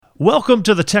Welcome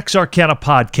to the Texarkana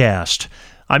Podcast.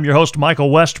 I'm your host,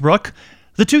 Michael Westbrook.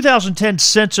 The 2010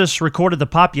 census recorded the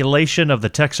population of the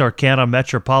Texarkana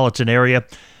metropolitan area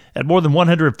at more than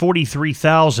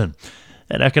 143,000,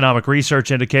 and economic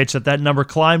research indicates that number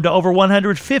climbed to over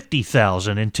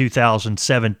 150,000 in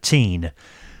 2017.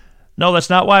 No,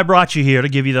 that's not why I brought you here to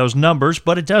give you those numbers,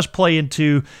 but it does play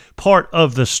into part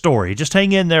of the story. Just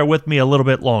hang in there with me a little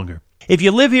bit longer. If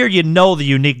you live here, you know the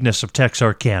uniqueness of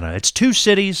Texarkana. It's two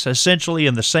cities essentially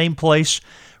in the same place,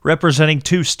 representing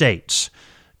two states.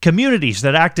 Communities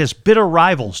that act as bitter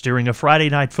rivals during a Friday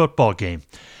night football game,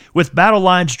 with battle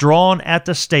lines drawn at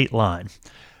the state line.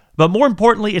 But more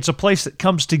importantly, it's a place that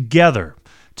comes together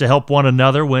to help one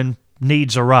another when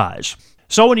needs arise.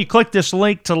 So when you click this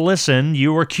link to listen,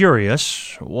 you were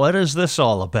curious, what is this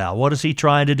all about? What is he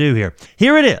trying to do here?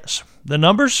 Here it is. The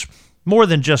numbers, more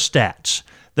than just stats.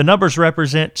 The numbers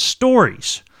represent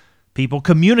stories. People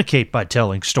communicate by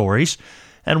telling stories,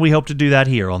 and we hope to do that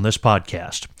here on this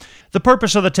podcast. The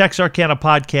purpose of the Texarkana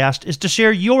Podcast is to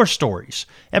share your stories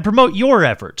and promote your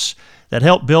efforts that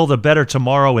help build a better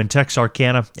tomorrow in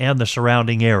Texarkana and the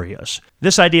surrounding areas.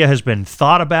 This idea has been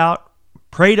thought about,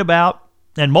 prayed about,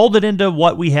 and molded into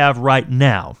what we have right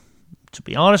now. To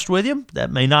be honest with you,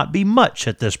 that may not be much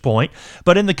at this point,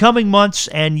 but in the coming months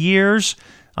and years,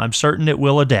 I'm certain it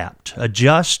will adapt,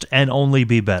 adjust, and only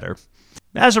be better.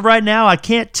 As of right now, I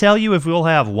can't tell you if we'll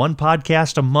have one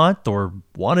podcast a month or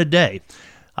one a day.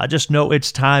 I just know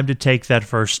it's time to take that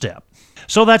first step.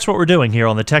 So that's what we're doing here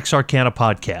on the Texarkana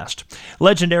Podcast.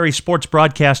 Legendary sports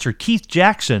broadcaster Keith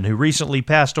Jackson, who recently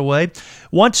passed away,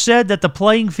 once said that the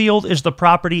playing field is the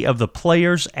property of the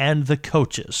players and the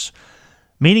coaches,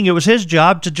 meaning it was his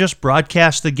job to just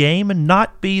broadcast the game and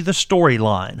not be the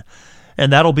storyline.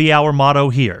 And that'll be our motto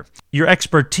here. Your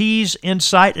expertise,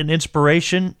 insight, and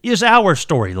inspiration is our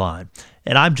storyline,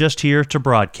 and I'm just here to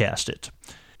broadcast it.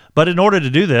 But in order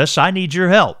to do this, I need your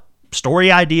help.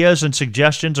 Story ideas and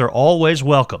suggestions are always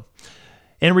welcome.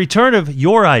 In return of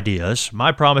your ideas,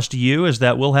 my promise to you is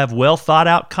that we'll have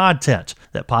well-thought-out content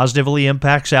that positively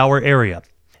impacts our area.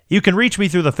 You can reach me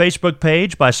through the Facebook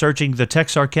page by searching the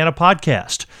Texarkana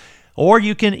Podcast, or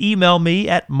you can email me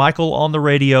at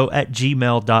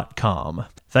michaelontheradio@gmail.com.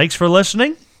 Thanks for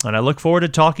listening, and I look forward to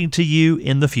talking to you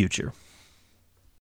in the future.